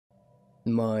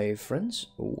My friends,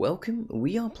 welcome.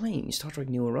 We are playing Star Trek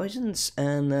New Horizons,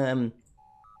 and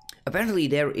apparently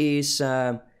there is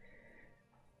a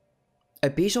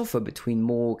peace offer between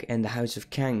Morg and the House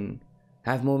of Kang.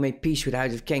 Have Morg made peace with the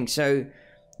House of Kang? So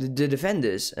the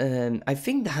defenders, I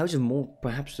think the House of Morg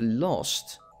perhaps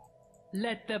lost.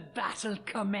 Let the battle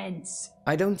commence.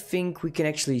 I don't think we can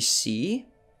actually see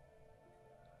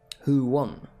who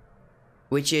won,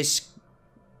 which is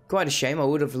quite a shame. I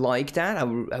would have liked that. I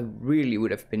really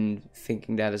would have been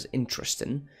thinking that as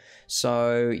interesting.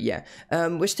 So yeah,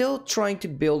 we're still trying to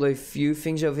build a few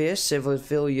things over here,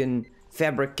 civilian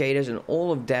fabricators and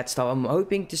all of that stuff. I'm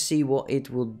hoping to see what it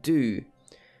will do.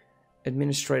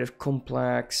 Administrative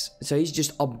complex. So he's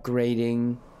just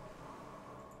upgrading.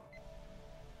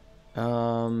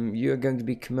 You're going to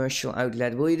be commercial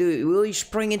outlet. Will you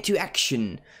spring into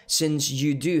action, since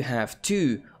you do have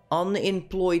 2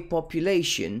 unemployed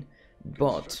population,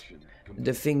 but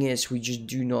the thing is we just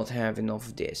do not have enough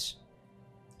of this.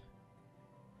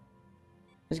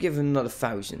 Let's give him another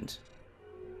 1,000.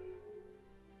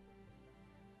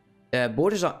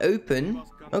 Borders are open.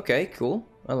 Okay, cool.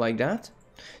 I like that.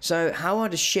 So how are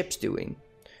the ships doing?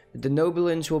 The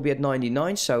Denobulans will be at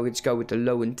 99, so let's go with the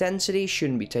low intensity.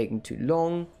 Shouldn't be taking too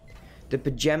long. The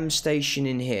Pajam station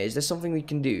in here, is there something we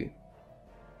can do?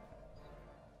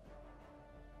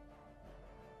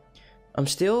 I'm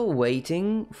still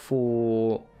waiting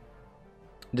for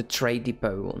the trade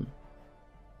depot one.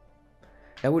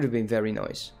 That would have been very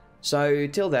nice. So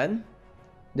till then,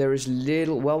 there is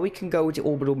little. Well, we can go with the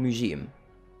orbital museum,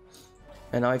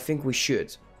 and I think we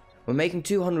should. We're making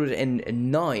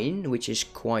 209, which is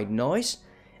quite nice,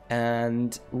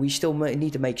 and we still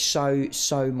need to make so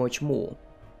much more.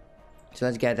 So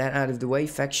let's get that out of the way.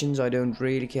 Factions I don't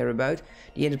really care about.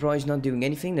 The Enterprise not doing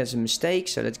anything, that's a mistake,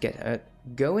 so let's get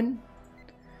going.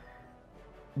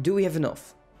 Do we have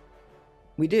enough?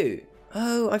 We do.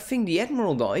 Oh, I think the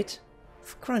Admiral died.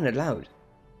 For crying out loud.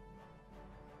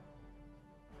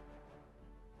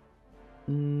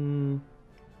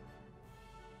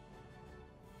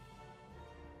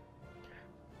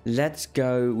 Let's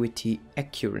go with the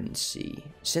accuracy.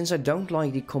 Since I don't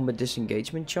like the combat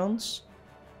disengagement chance.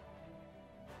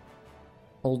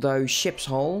 Although ship's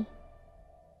hull.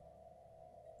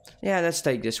 Yeah, let's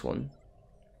take this one.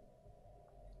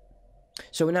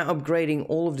 So we're now upgrading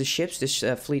all of the ships. This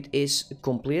fleet is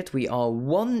complete. We are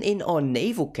 1 in our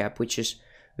naval cap, which is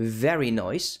very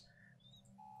nice.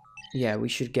 Yeah, we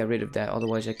should get rid of that.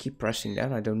 Otherwise I keep pressing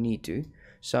that. I don't need to.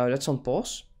 So that's on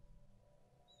pause.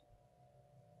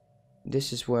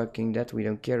 This is working. That we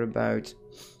don't care about.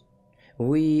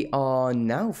 We are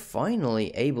now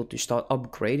finally able to start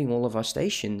upgrading all of our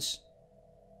stations.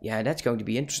 Yeah, that's going to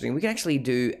be interesting. We can actually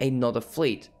do another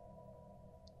fleet.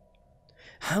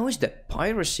 How is the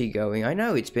piracy going? I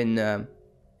know it's been...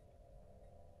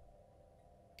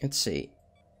 let's see.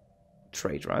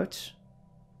 Trade routes.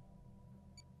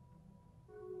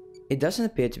 It doesn't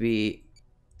appear to be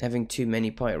having too many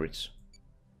pirates.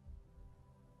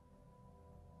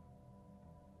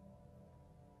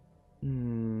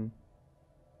 Can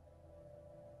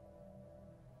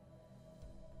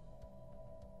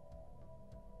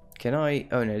I...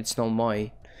 Oh no, it's not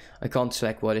my... I can't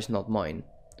select what is not mine.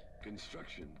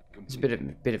 It's a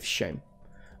bit of a shame.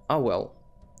 Oh well.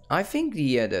 I think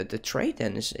the trade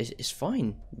then is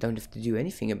fine. Don't have to do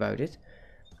anything about it.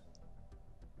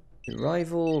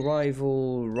 Rival.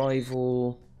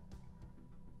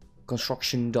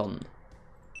 Construction done.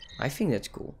 I think that's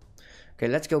cool. Okay,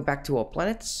 let's go back to our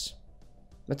planets.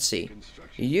 Let's see.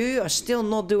 You are still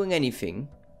not doing anything.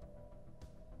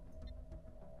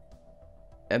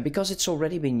 Because it's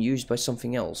already been used by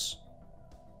something else.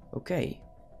 Okay.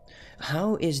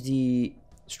 How is the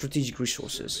strategic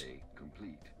resources?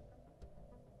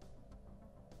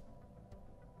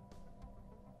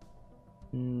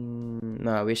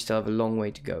 No, we still have a long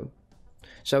way to go.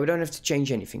 So we don't have to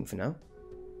change anything for now.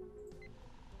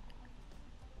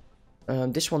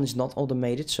 This one is not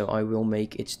automated, so I will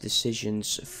make its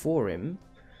decisions for him.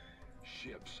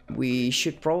 We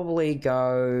should probably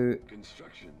go...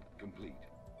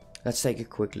 Let's take a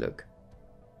quick look.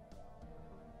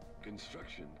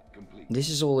 This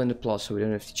is all in the plus, so we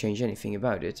don't have to change anything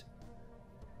about it.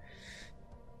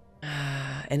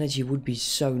 Energy would be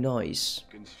so nice.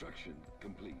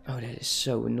 Oh, that is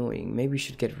so annoying. Maybe we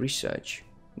should get research.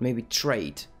 Maybe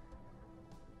trade.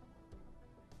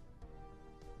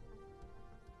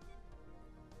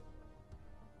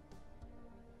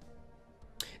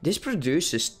 This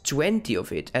produces 20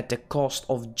 of it at the cost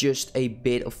of just a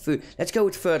bit of food. Let's go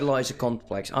with fertilizer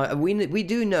complex. We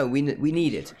do know we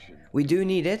need it. We do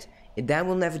need it. That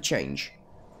will never change.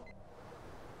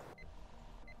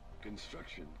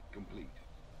 Construction complete.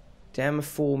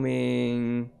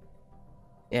 Terraforming.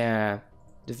 Yeah,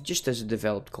 just as a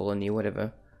developed colony,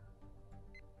 whatever.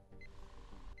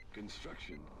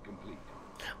 Construction complete.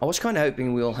 I was kind of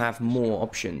hoping we'll have more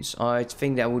options. I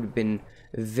think that would have been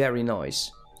very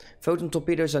nice. Photon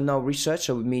torpedoes are now researched,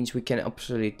 so it means we can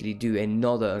absolutely do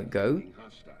another go.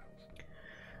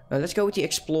 Let's go with the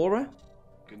Explorer.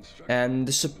 And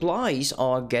the supplies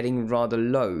are getting rather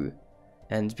low.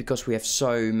 And because we have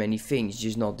so many things,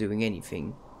 just not doing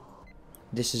anything.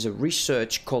 This is a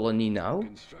research colony now.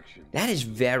 That is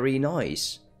very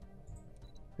nice.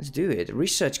 Let's do it.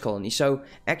 Research colony. So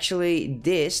actually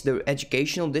this, the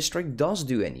educational district, does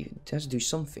do anything. It does do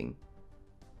something.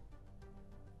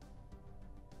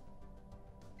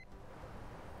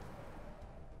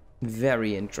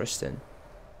 Very interesting.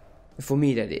 For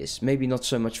me that is. Maybe not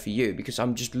so much for you, because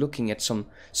I'm just looking at some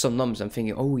numbers. I'm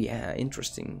thinking, oh yeah,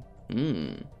 interesting.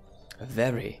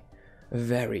 Very,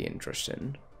 very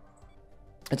interesting.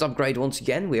 Let's upgrade once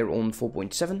again. We're on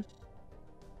 4.7.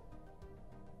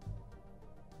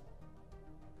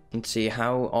 Let's see,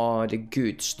 how are the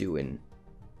goods doing?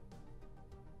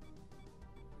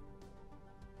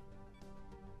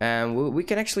 And we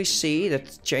can actually see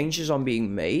that changes are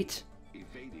being made.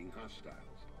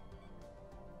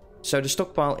 So the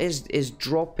stockpile is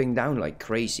dropping down like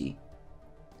crazy.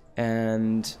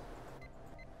 And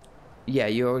yeah,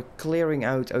 you're clearing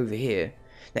out over here.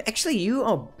 Now actually you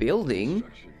are building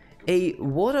a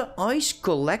water ice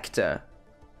collector.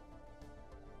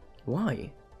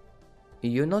 Why?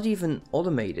 You're not even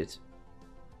automated.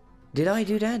 Did I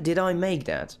do that? Did I make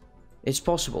that? It's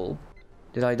possible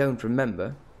that I don't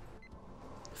remember.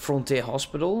 Frontier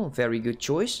Hospital, very good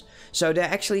choice. So they're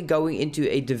actually going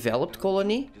into a developed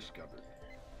colony.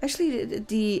 Actually,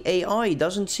 the AI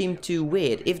doesn't seem too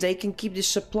weird. If they can keep the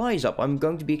supplies up, I'm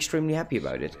going to be extremely happy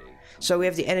about it. So we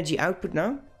have the energy output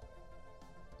now.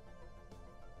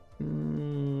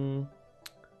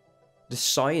 The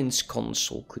science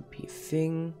console could be a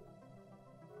thing.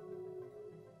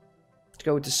 Let's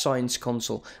go with the science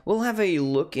console. We'll have a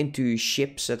look into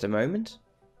ships at the moment.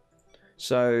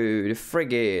 So the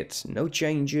frigate, no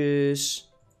changes.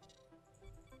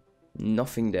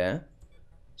 Nothing there.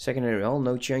 Secondary hull,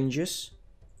 no changes.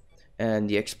 And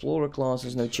the Explorer class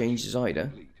has no changes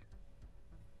either.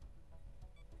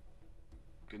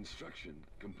 Construction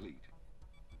complete.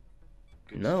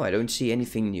 No, I don't see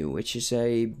anything new, which is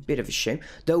a bit of a shame.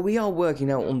 Though we are working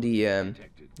now on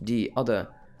the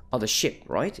other ship,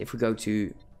 right? If we go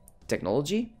to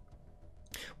technology,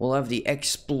 we'll have the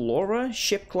Explorer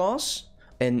ship class.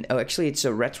 And oh, actually it's a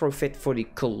retrofit for the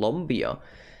Columbia,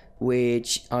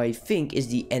 which I think is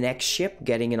the NX ship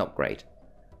getting an upgrade.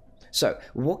 So,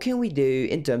 what can we do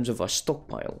in terms of our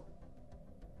stockpile?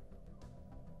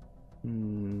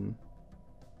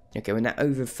 Okay, we're now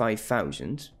over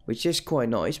 5,000, which is quite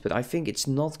nice, but I think it's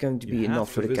not going to be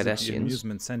enough for the Cardassians.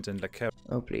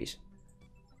 Oh, please.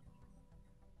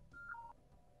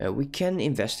 We can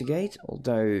investigate,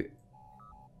 although...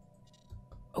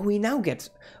 Oh, we now get...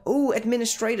 Oh,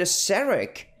 Administrator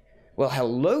Sarek. Well,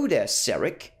 hello there,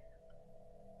 Sarek.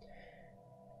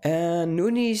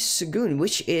 Nuni Sagun,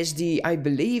 which is the... I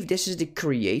believe this is the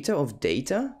creator of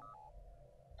data.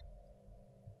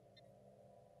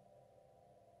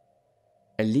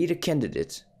 A leader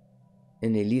candidate.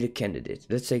 And a leader candidate.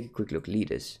 Let's take a quick look.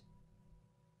 Leaders.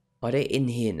 Are they in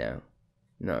here now?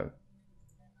 No.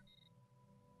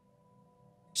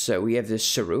 So we have the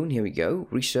Saroon. Here we go.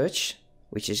 Research.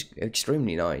 Which is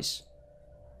extremely nice.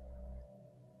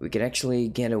 We can actually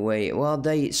get away. Well,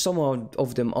 some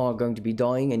of them are going to be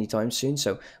dying anytime soon,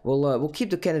 so we'll keep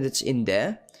the candidates in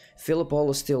there. Philip Hall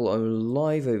is still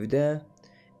alive over there,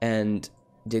 and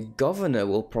the governor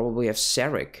will probably have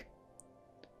Sarek,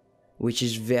 which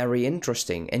is very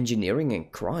interesting. Engineering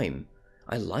and crime.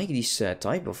 I like these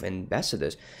type of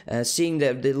ambassadors. Seeing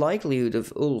that the likelihood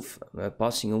of Ulf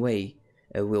passing away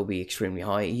will be extremely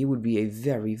high, he would be a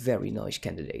very, very nice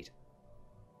candidate.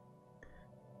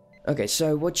 Okay,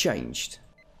 so what changed?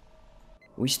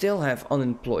 We still have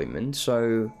unemployment,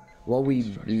 so what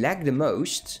we lack the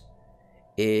most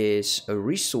is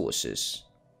resources.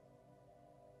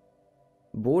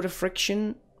 Border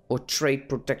friction or trade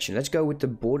protection? Let's go with the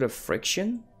border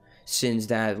friction, since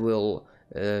that will...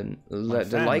 the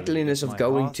likeliness of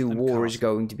going to war is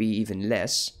going to be even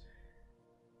less.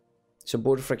 So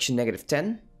border friction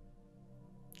 -10.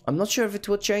 I'm not sure if it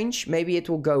will change. Maybe it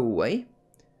will go away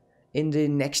in the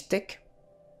next tick.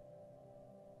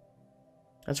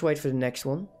 Let's wait for the next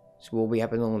one. So what will be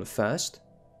happening on the first.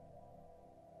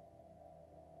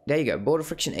 There you go, border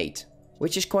friction 8,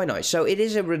 which is quite nice. So it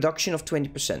is a reduction of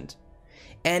 20%.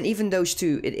 And even those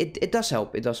two, it does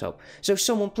help. It does help. So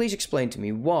someone please explain to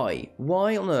me why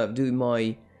on earth do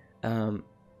my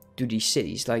do these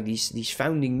cities, like these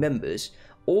founding members,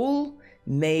 all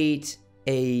made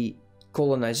a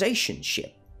colonization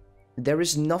ship? There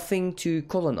is nothing to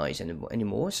colonize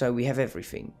anymore, so we have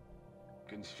everything.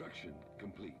 Construction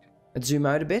complete. Let's zoom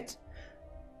out a bit.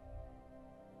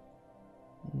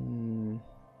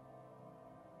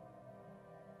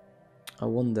 I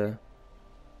wonder.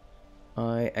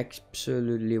 I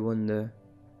absolutely wonder.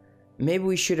 Maybe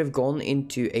we should have gone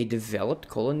into a developed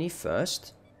colony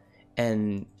first,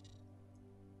 and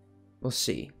we'll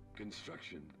see.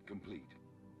 Construction complete.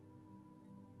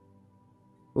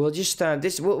 We'll just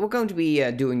we're going to be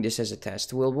doing this as a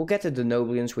test. We'll get the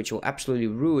Denobulans, which will absolutely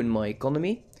ruin my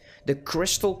economy. The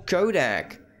Crystal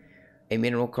Kodak. A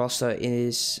mineral cluster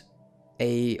is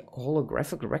a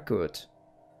holographic record.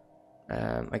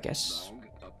 I guess.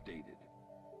 Log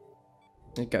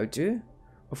updated. Go to.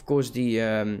 Of course,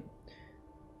 the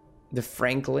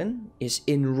Franklin is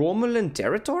in Romulan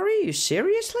territory? You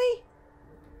seriously?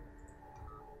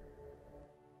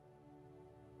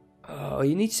 Oh,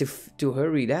 you need to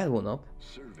hurry that one up.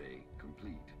 Survey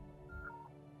complete.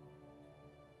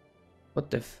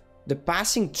 What the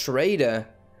passing trader?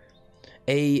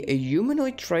 A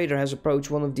humanoid trader has approached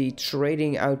one of the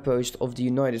trading outposts of the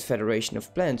United Federation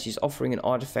of Planets. He's offering an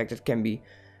artifact that can be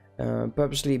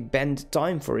purposely bend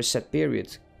time for a set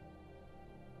period.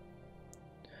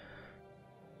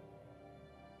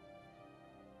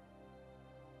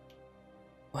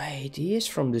 Wait, he is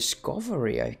from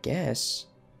Discovery, I guess.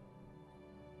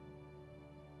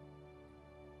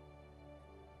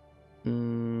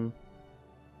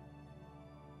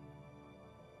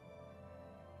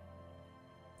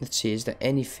 Let's see, is there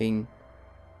anything?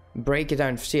 Break it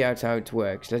down, see how it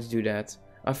works. Let's do that.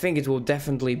 I think it will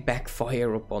definitely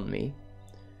backfire upon me.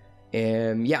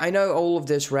 Yeah, I know all of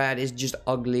this red is just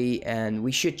ugly and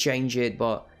we should change it,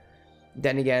 but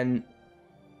then again,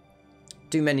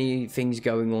 too many things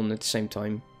going on at the same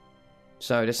time.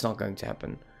 So that's not going to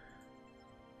happen.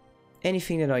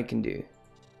 Anything that I can do?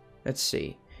 Let's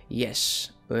see.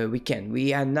 Yes, we can.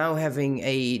 We are now having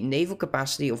a naval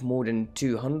capacity of more than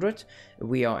 200.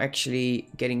 We are actually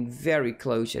getting very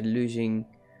close at losing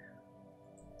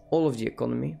all of the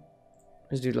economy.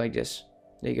 Let's do it like this.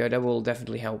 There you go, that will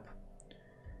definitely help.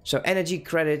 So energy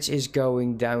credits is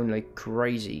going down like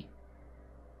crazy.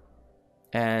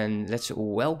 And let's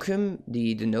welcome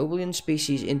the Denobulan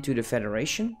species into the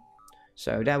Federation.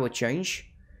 So that will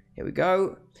change. Here we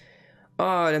go.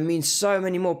 Oh, that means so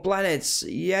many more planets.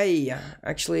 Yay.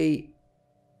 Actually,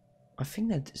 I think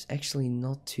that is actually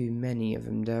not too many of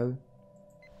them though.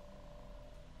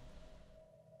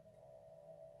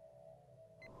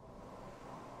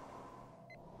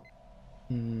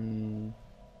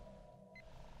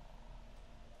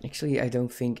 Actually, I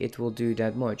don't think it will do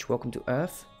that much. Welcome to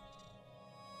Earth.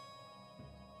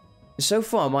 So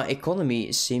far, my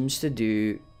economy seems to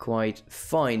do quite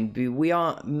fine. We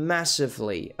are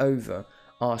massively over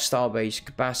our starbase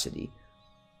capacity.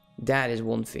 That is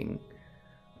one thing.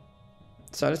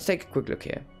 So let's take a quick look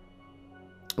here.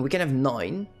 We can have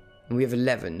 9, and we have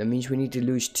 11. That means we need to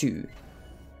lose 2.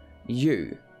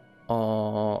 You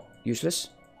are useless.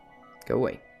 Go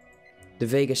away. The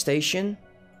Vega station.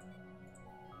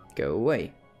 Go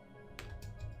away.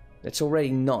 That's already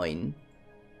 9.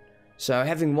 So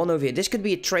having one over here, this could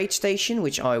be a trade station,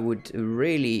 which I would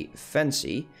really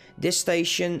fancy. This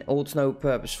station holds no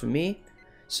purpose for me.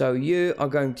 So you are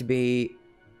going to be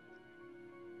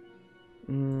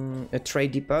a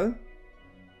trade depot.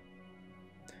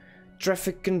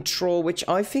 Traffic control, which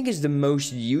I think is the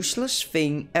most useless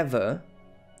thing ever.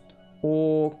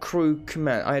 Or crew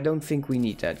command. I don't think we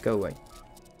need that. Go away.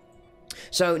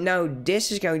 So now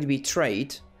this is going to be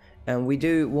trade. And we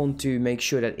do want to make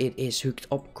sure that it is hooked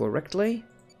up correctly.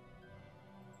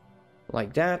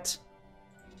 Like that.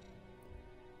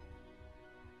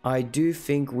 I do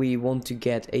think we want to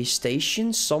get a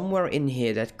station somewhere in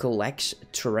here that collects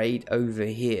trade over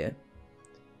here.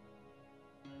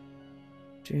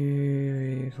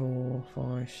 2, 3, 4,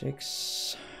 5,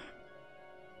 6.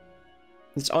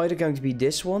 It's either going to be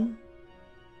this one.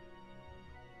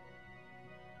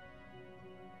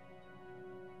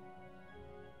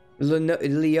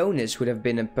 Leonis would have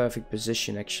been in perfect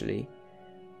position, actually.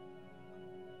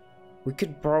 We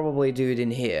could probably do it in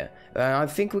here. I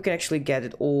think we can actually get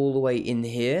it all the way in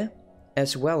here,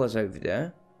 as well as over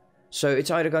there. So it's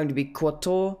either going to be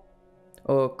Quator,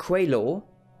 or Quelor,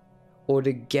 or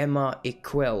the Gamma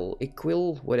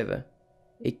Equil, whatever.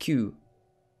 EQ.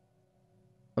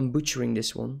 I'm butchering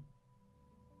this one.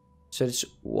 So it's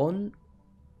 1,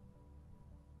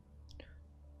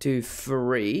 to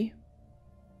 3.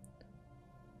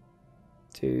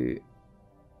 To...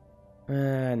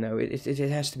 no, it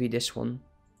has to be this one.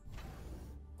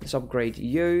 Let's upgrade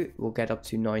you. We'll get up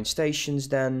to 9 stations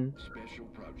then. Special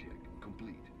project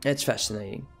complete. It's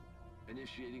fascinating.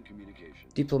 Initiating communication.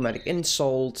 Diplomatic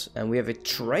insult. And we have a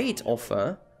trade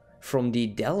offer from the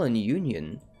Denobulan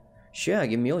Union. Sure,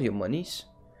 give me all your monies.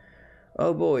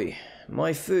 Oh boy,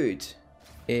 my food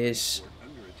is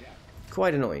Under attack.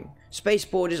 quite annoying.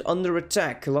 Spaceport is under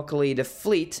attack. Luckily, the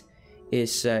fleet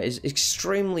is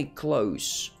extremely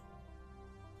close.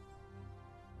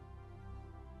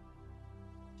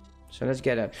 So let's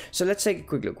get out. So let's take a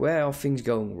quick look. Where are things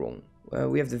going wrong?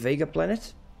 We have the Vega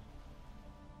planet.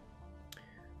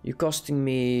 You're costing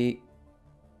me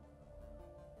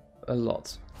a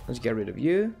lot. Let's get rid of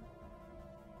you.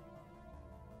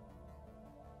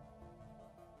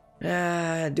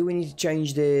 Do we need to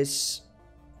change this?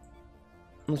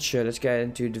 I'm not sure. Let's get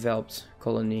into developed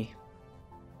colony.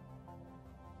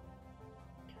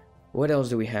 What else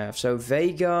do we have? So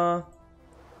Vega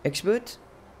expert.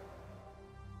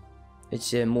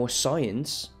 It's more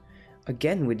science.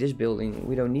 Again with this building,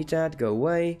 we don't need that. Go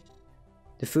away.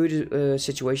 The food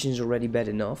situation is already bad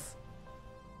enough.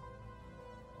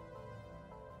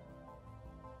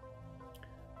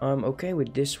 I'm okay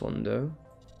with this one though.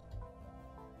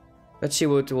 Let's see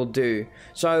what it will do.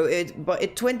 So but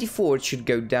at 24 it should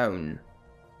go down.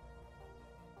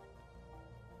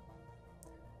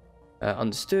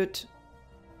 Understood.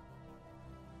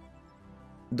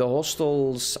 The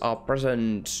hostiles are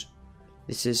present.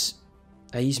 This is...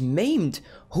 he's maimed.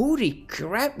 Holy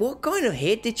crap, what kind of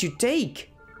hit did you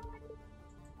take?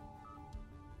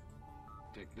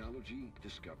 Technology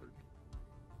discovered.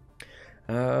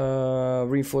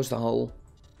 Reinforce the hull.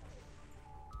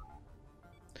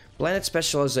 Planet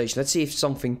specialization. Let's see if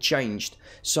something changed.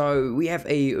 So we have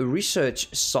a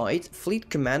research site. Fleet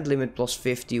command limit plus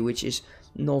 50, which is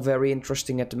not very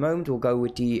interesting at the moment. We'll go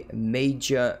with the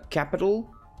major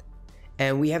capital.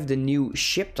 And we have the new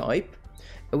ship type.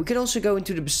 And we can also go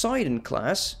into the Poseidon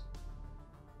class.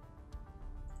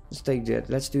 Let's take that.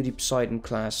 Let's do the Poseidon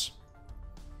class.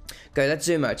 Okay, let's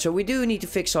zoom out. So we do need to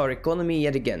fix our economy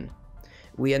yet again.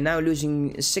 We are now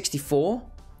losing 64.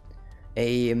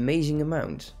 An amazing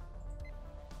amount.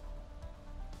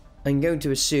 I'm going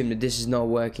to assume that this is not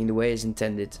working the way it's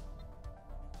intended.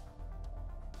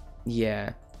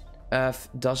 Yeah. Earth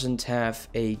doesn't have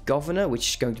a governor, which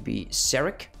is going to be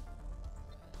Sarek.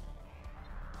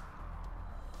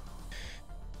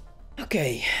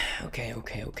 Okay.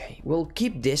 We'll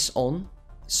keep this on,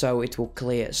 so it will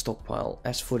clear a stockpile.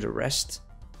 As for the rest,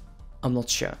 I'm not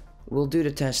sure. We'll do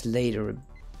the test later,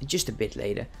 just a bit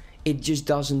later. It just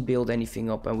doesn't build anything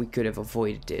up, and we could have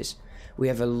avoided this. We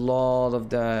have a lot of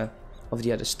the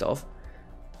other stuff.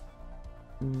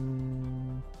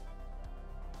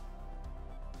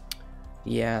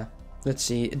 Yeah, let's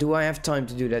see. Do I have time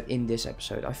to do that in this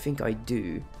episode? I think I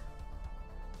do.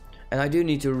 And I do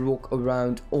need to walk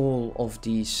around all of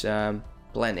these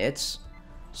planets.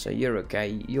 So you're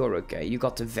okay, you're okay. You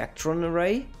got the Vectron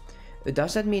array.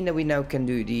 Does that mean that we now can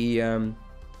do the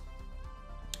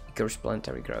Icarus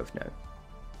Planetary Grove? No.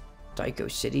 Tycho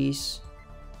Cities.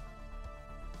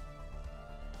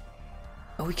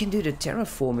 Oh, we can do the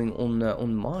terraforming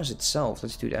on Mars itself.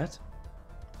 Let's do that.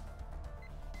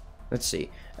 Let's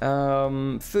see.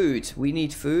 Food. We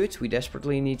need food. We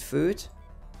desperately need food.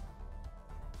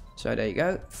 So there you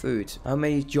go. Food. How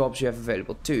many jobs you have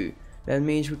available? 2. That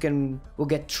means we'll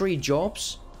get 3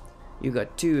 jobs. You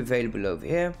got 2 available over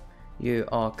here. You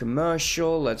are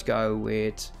commercial. Let's go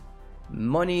with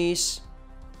monies.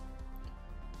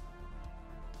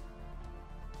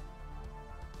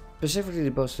 Specifically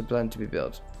supposed to plan to be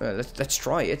built. Let's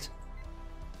try it.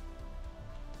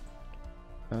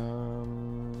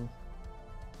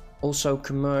 Also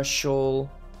commercial.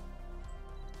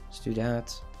 Let's do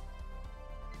that.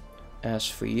 As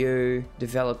for you,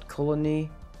 developed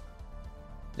colony.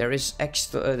 There is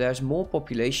extra. There's more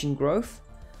population growth.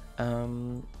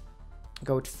 Go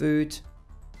with food.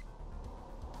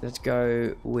 Let's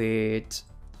go with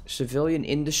civilian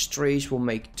industries. We'll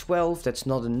make 12. That's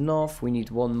not enough. We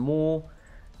need 1 more.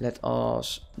 Let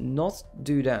us not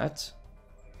do that.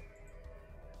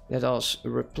 Let us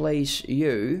replace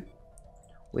you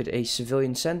with a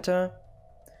civilian center.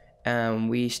 And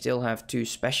we still have 2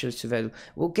 specialists available.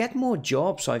 We'll get more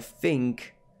jobs, I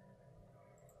think.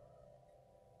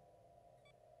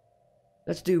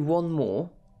 Let's do 1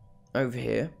 more over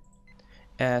here.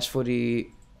 As for the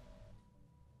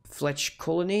Fletch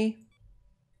colony.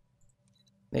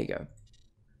 There you go.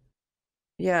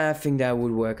 Yeah, I think that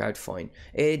would work out fine.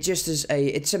 It just is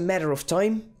it's a matter of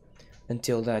time.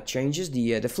 until that changes.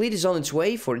 The fleet is on its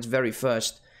way for its very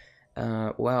first.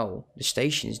 Wow, the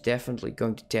station is definitely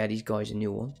going to tear these guys a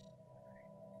new one.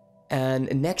 And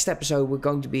in next episode we're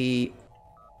going to be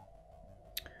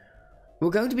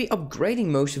upgrading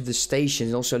most of the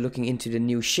stations, also looking into the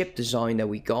new ship design that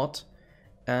we got.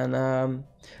 And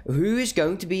who is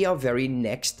going to be our very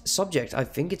next subject? I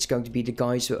think it's going to be the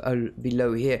guys who are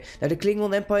below here. Now the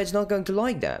Klingon Empire is not going to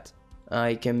like that.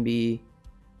 I can be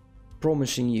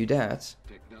promising you that.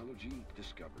 Technology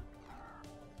discovered.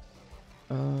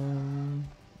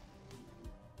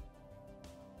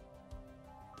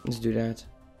 Let's do that.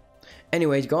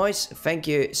 Anyways, guys, thank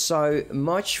you so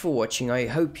much for watching. I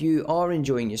hope you are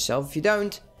enjoying yourself. If you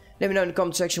don't, let me know in the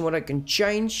comment section what I can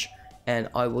change, and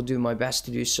I will do my best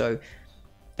to do so.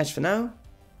 As for now,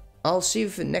 I'll see you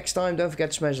for next time. Don't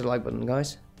forget to smash the like button,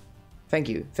 guys. Thank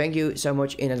you so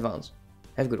much in advance.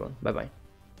 Have a good one. Bye bye.